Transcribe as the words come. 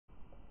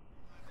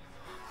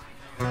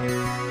Day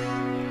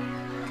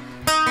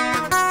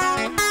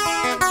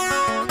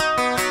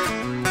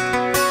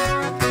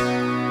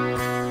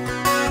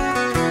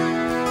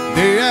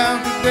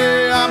after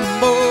day I'm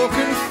more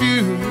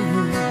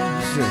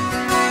confused,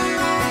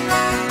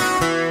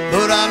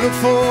 but I look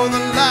for the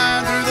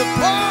light through the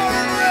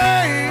pouring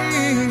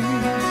rain.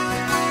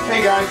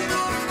 Hey guys,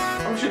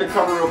 I'm just going to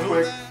cover real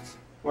quick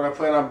what I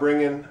plan on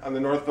bringing on the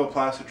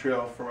Northville-Placid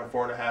trail for my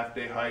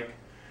 4.5-day hike.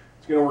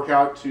 It's going to work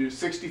out to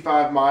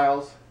 65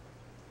 miles.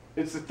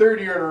 It's the third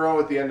year in a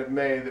row at the end of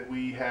May that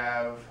we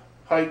have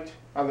hiked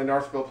on the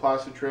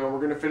Northville-Placid trail, and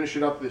we're going to finish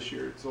it up this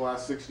year. It's the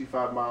last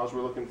 65 miles.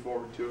 We're looking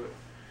forward to it.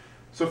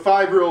 So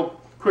 5 real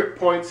quick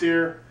points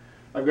here.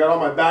 I've got all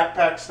my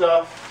backpack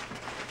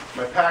stuff,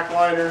 my pack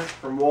liner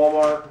from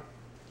Walmart,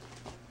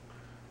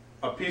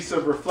 a piece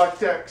of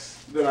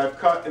Reflectex that I've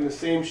cut in the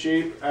same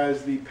shape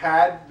as the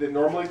pad that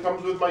normally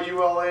comes with my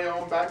ULA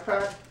owned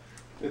backpack.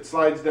 It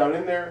slides down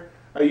in there.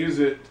 I use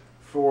it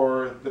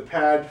for the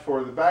pad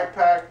for the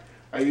backpack.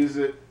 I use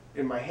it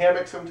in my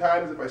hammock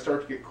sometimes if I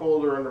start to get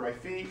colder under my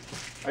feet.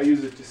 I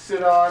use it to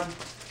sit on.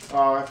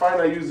 I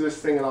find I use this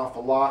thing an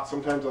awful lot.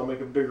 Sometimes I'll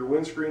make a bigger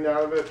windscreen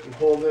out of it and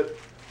hold it.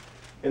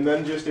 And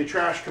then just a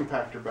trash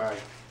compactor bag.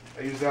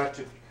 I use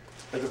that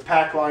as a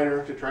pack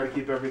liner to try to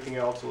keep everything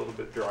else a little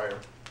bit drier.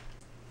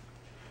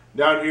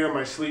 Down here,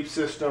 my sleep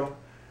system,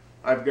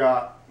 I've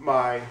got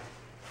my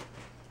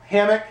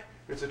hammock.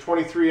 It's a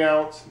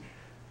 23-ounce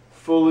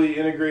fully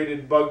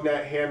integrated bug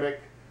net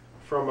hammock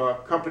from a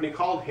company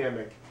called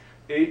Hammock.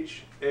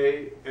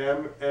 H-A-M-M-E-C-K.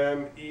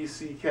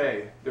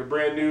 They're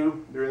brand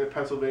new. They're in the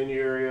Pennsylvania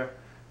area,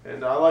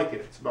 and I like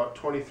it. It's about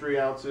 23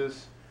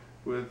 ounces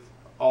with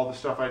all the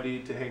stuff I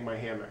need to hang my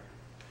hammock.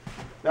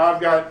 Now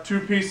I've got 2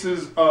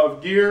 pieces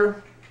of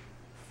gear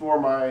for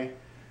my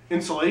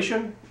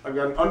insulation. I've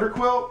got an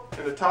underquilt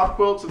and a top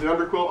quilt. So the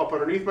underquilt up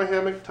underneath my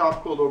hammock,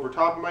 top quilt over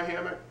top of my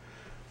hammock.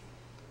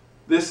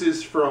 This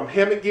is from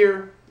Hammock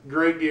Gear,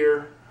 great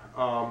gear,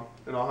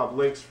 and I'll have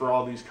links for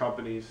all these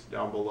companies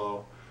down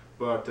below.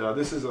 But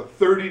this is a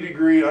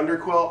 30-degree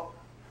underquilt,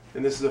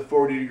 and this is a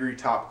 40-degree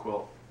top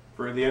quilt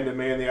for the end of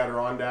May in the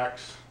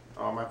Adirondacks.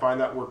 I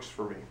find that works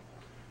for me.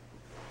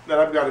 Then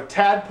I've got a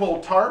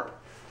Tadpole tarp.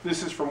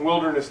 This is from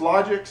Wilderness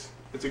Logics.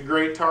 It's a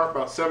great tarp,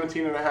 about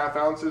 17.5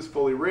 ounces,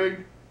 fully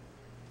rigged.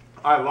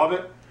 I love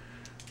it.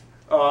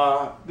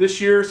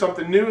 This year,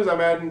 something new is I'm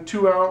adding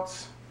 2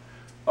 ounce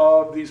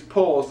of these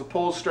poles. The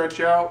poles stretch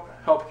out,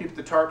 help keep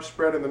the tarp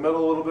spread in the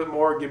middle a little bit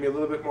more, give me a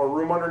little bit more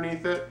room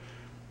underneath it.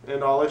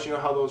 And I'll let you know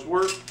how those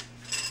work.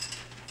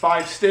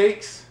 5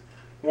 stakes,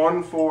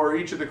 1 for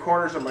each of the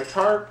corners of my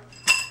tarp,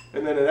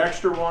 and then an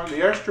extra one.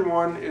 The extra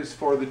one is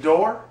for the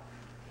door.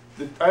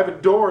 I have a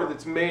door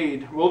that's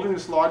made.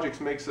 Wilderness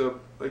Logics makes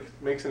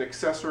an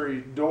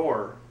accessory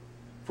door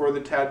for the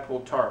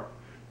Tadpole tarp.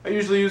 I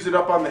usually use it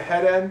up on the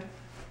head end.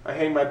 I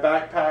hang my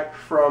backpack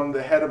from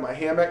the head of my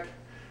hammock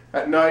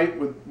at night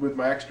with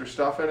my extra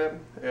stuff in it,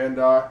 and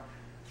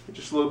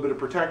just a little bit of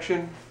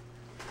protection.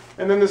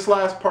 And then this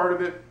last part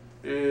of it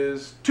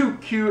is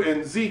 2Q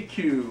and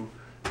ZQ.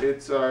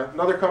 It's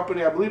another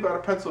company, I believe, out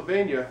of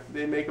Pennsylvania.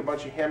 They make a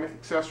bunch of hammock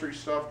accessory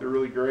stuff. They're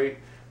really great.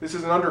 This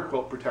is an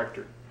underquilt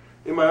protector.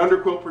 In my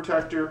underquilt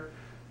protector,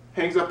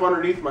 hangs up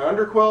underneath my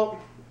underquilt,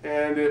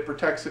 and it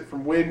protects it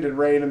from wind and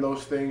rain and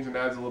those things and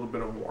adds a little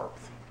bit of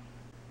warmth.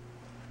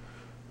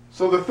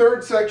 So the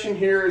third section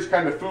here is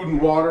kind of food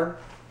and water.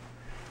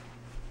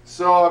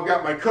 So I've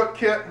got my cook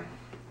kit.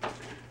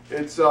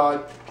 It's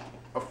a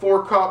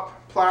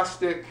 4-cup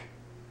plastic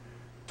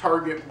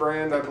Target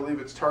brand, I believe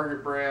it's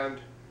Target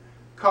brand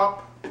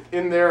cup.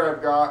 In there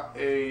I've got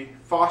a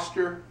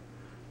Foster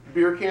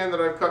beer can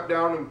that I've cut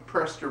down and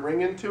pressed a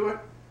ring into it.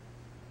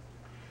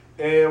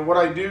 And what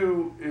I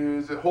do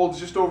is it holds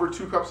just over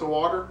 2 cups of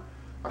water.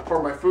 I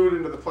pour my food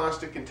into the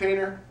plastic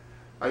container.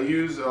 I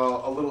use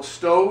a little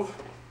stove.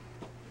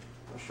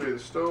 I'll show you the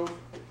stove.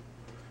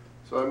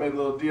 So I made a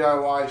little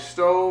DIY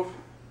stove,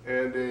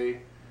 and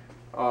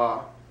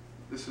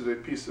this is a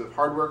piece of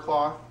hardware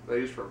cloth that I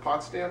use for a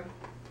pot stand.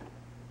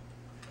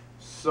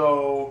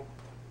 So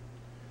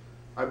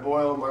I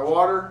boil my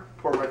water,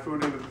 pour my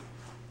food into the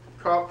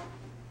cup.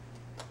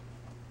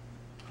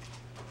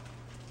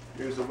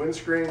 Here's the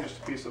windscreen, just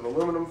a piece of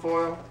aluminum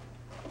foil.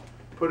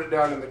 Put it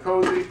down in the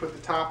cozy, put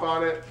the top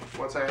on it.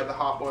 Once I add the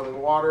hot boiling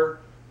water,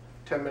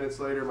 10 minutes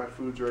later my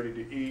food's ready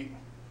to eat.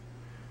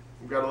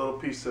 I've got a little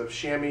piece of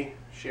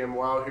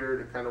ShamWow here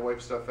to kind of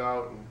wipe stuff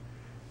out and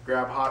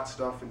grab hot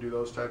stuff and do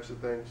those types of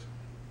things.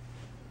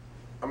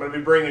 I'm going to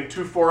be bringing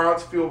 2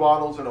 4-ounce fuel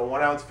bottles and a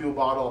 1-ounce fuel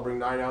bottle. I'll bring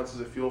 9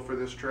 ounces of fuel for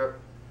this trip.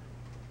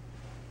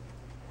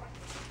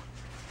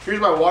 Here's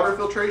my water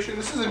filtration.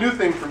 This is a new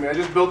thing for me. I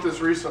just built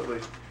this recently.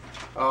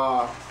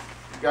 The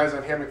guys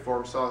on Hammock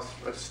Forum saw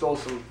I stole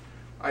some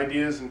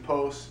ideas and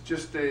posts.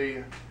 Just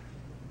a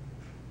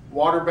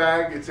water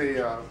bag. It's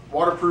a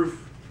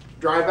waterproof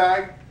dry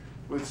bag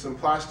with some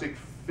plastic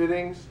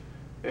fittings,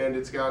 and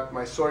it's got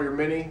my Sawyer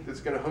Mini that's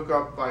going to hook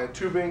up via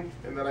tubing,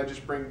 and then I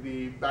just bring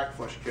the back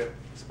flush kit.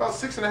 It's about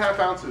 6.5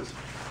 ounces.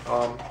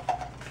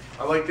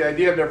 I like the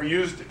idea. I've never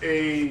used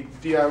a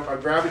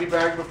gravity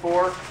bag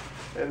before,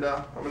 and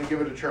I'm going to give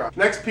it a try.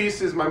 Next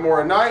piece is my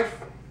Mora knife.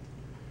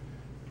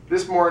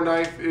 This Mora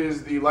knife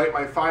is the Light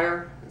My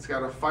Fire. It's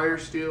got a fire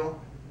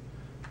steel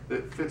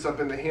that fits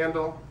up in the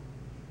handle.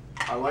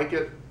 I like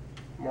it.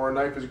 Mora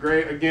knife is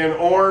great. Again,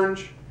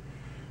 orange,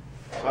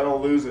 so I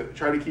don't lose it.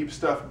 Try to keep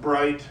stuff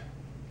bright.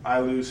 I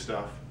lose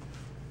stuff.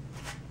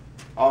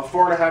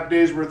 4.5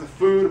 days worth of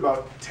food,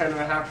 about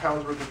 10.5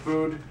 pounds worth of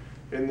food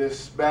in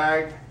this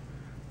bag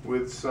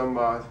with some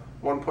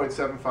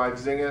 1.75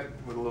 Zingit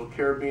with a little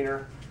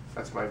carabiner.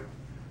 That's my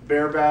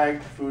bear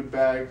bag, food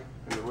bag,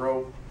 and the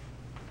rope.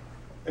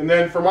 And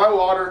then for my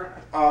water,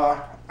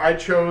 I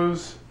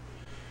chose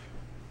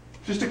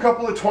just a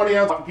couple of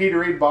 20-ounce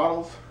Gatorade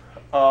bottles.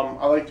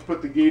 I like to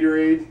put the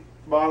Gatorade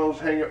bottles,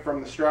 hang it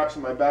from the straps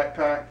in my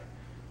backpack,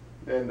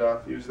 and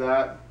use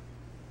that.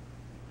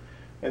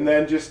 And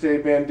then just a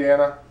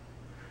bandana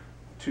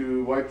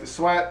to wipe the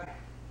sweat.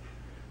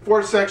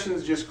 4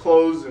 sections, just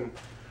clothes and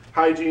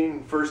hygiene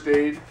and first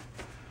aid.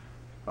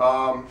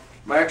 My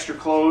extra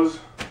clothes,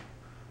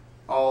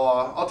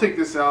 I'll take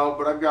this out,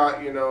 but I've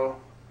got, you know,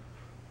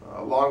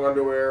 long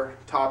underwear,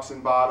 tops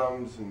and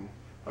bottoms, and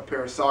a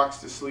pair of socks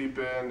to sleep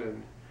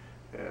in,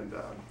 and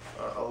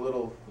a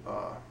little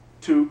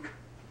toque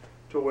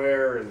to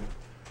wear, and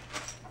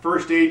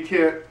first aid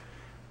kit,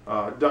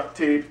 duct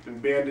tape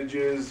and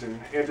bandages and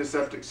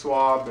antiseptic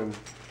swab and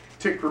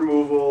tick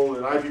removal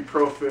and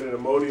ibuprofen and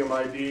Imodium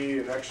ID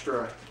and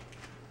extra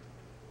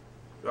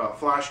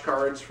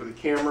flashcards for the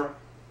camera.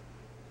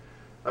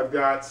 I've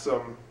got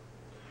some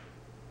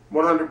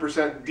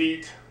 100%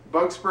 DEET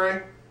bug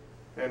spray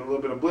and a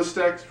little bit of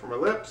Blistex for my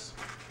lips.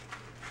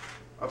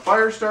 A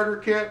fire starter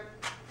kit,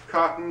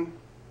 cotton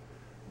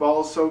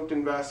balls soaked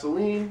in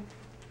Vaseline,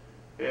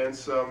 and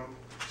some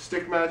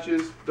stick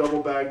matches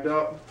double bagged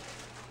up,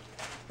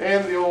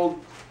 and the old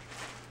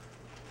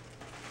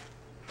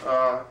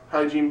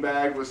hygiene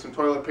bag with some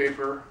toilet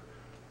paper,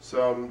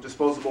 some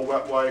disposable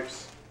wet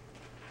wipes,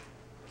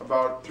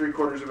 about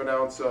 3/4 of an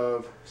ounce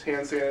of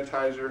hand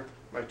sanitizer,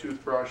 my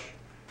toothbrush,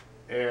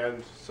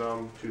 and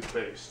some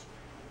toothpaste.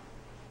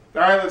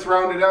 Alright, let's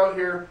round it out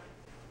here.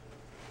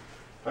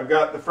 I've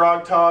got the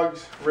Frog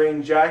Togs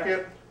rain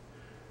jacket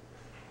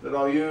that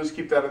I'll use,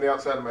 keep that on the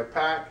outside of my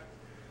pack.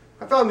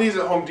 I found these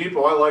at Home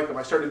Depot. I like them.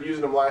 I started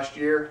using them last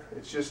year.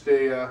 It's just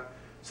a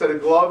set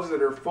of gloves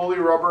that are fully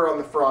rubber on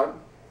the front.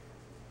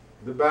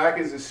 The back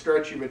is a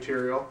stretchy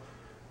material,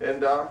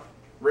 and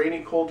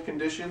rainy, cold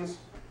conditions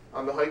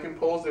on the hiking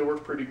poles, they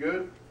work pretty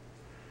good.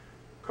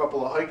 A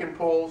couple of hiking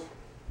poles.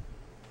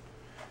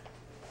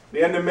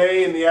 The end of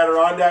May in the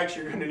Adirondacks,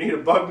 you're going to need a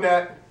bug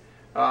net.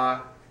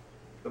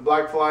 The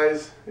black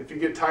flies, if you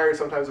get tired,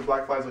 sometimes the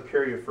black flies will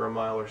carry you for a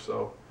mile or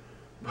so.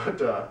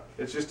 But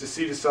it's just a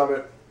sea to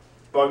summit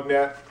bug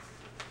net.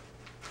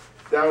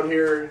 Down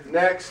here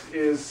next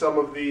is some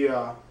of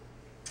the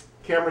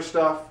camera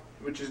stuff,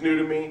 which is new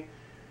to me.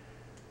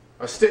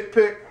 A SticPic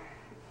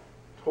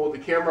to hold the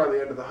camera on the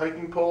end of the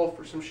hiking pole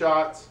for some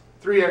shots.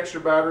 3 extra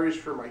batteries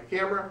for my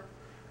camera,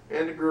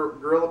 and a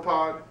Gorilla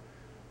Pod.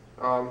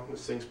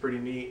 This thing's pretty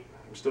neat.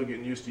 I'm still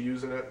getting used to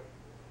using it.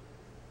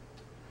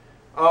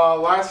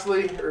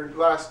 Lastly, or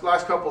last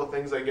couple of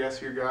things I guess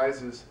here,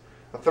 guys, is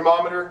a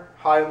thermometer,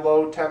 high and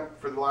low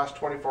temp for the last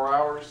 24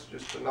 hours.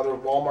 Just another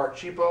Walmart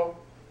cheapo.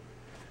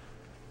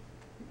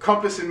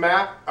 Compass and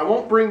map. I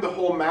won't bring the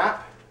whole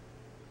map.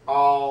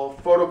 I'll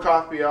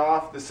photocopy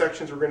off the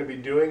sections we're going to be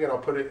doing, and I'll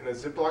put it in a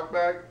Ziploc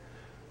bag.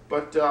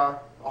 But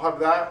I'll have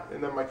that,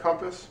 and then my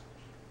compass.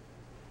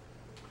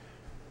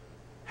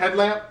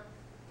 Headlamp.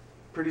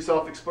 Pretty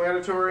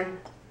self-explanatory.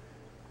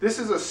 This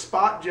is a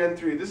Spot Gen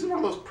 3. This is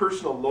one of those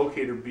personal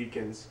locator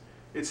beacons.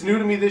 It's new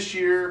to me this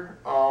year.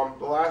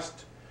 The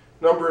last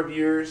number of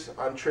years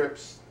on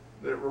trips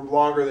that were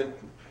longer than,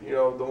 you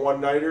know, the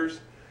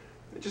one-nighters.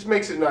 It just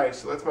makes it nice.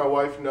 So lets my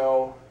wife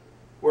know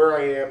where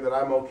I am, that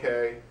I'm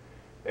okay,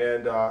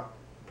 and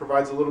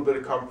provides a little bit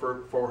of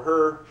comfort for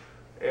her,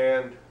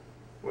 and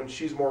when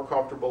she's more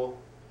comfortable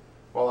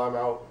while I'm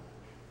out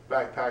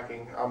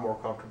backpacking, I'm more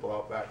comfortable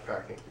out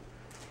backpacking.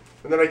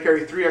 And then I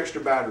carry 3 extra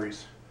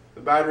batteries.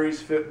 The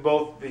batteries fit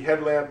both the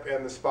headlamp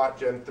and the Spot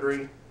Gen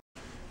 3.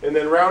 And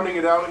then rounding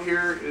it out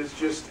here is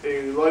just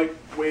a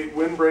lightweight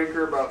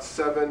windbreaker, about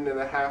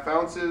 7.5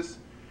 ounces.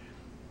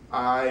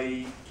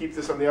 I keep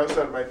this on the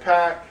outside of my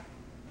pack.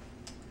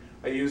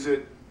 I use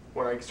it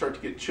when I start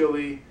to get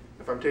chilly,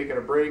 if I'm taking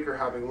a break or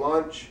having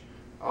lunch.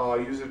 I'll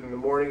use it in the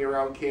morning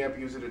around camp,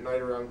 use it at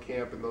night around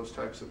camp, and those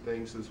types of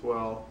things as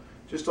well.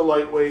 Just a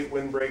lightweight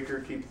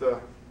windbreaker, keep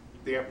the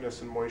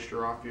dampness and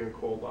moisture off you and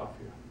cold off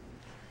you.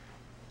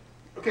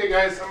 Okay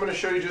guys, I'm going to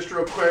show you just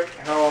real quick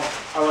how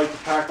I like to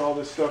pack all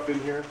this stuff in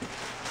here.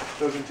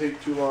 Doesn't take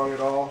too long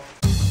at all.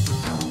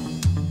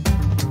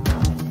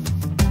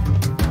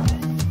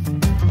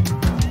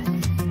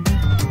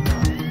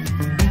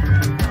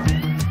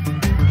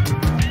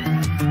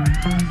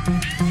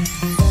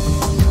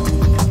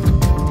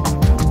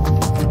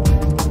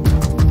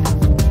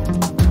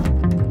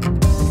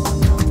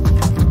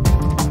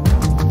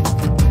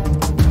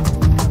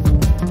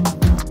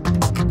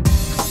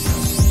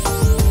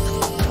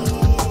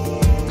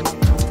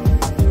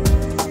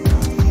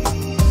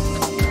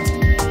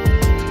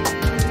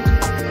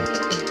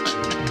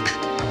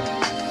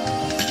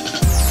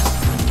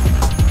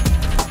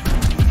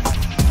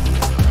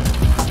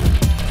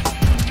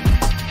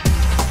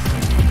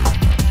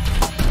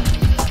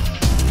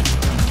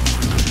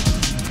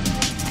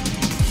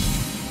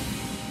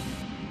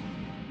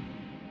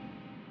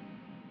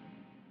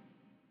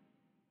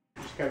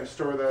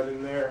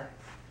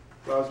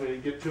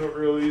 to it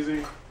real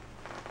easy.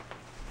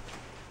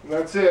 And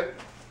that's it.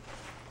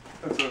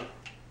 That's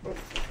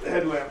a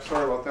headlamp,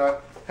 sorry about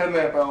that.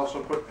 Headlamp I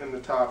also put in the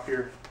top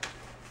here,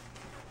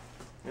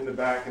 in the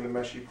back in the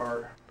meshy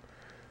part.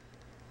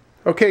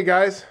 Okay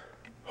guys,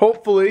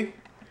 hopefully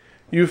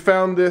you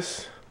found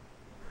this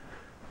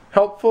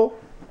helpful.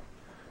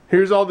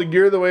 Here's all the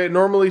gear the way it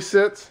normally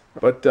sits,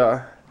 but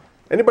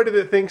anybody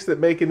that thinks that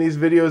making these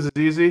videos is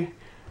easy,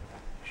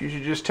 you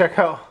should just check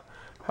out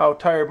how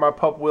tired my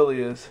pup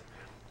Willie is.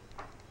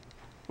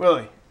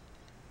 Willie,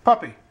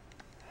 puppy.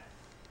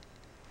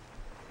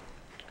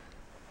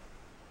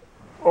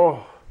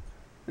 Oh,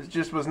 this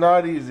just was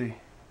not easy,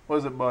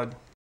 was it, bud?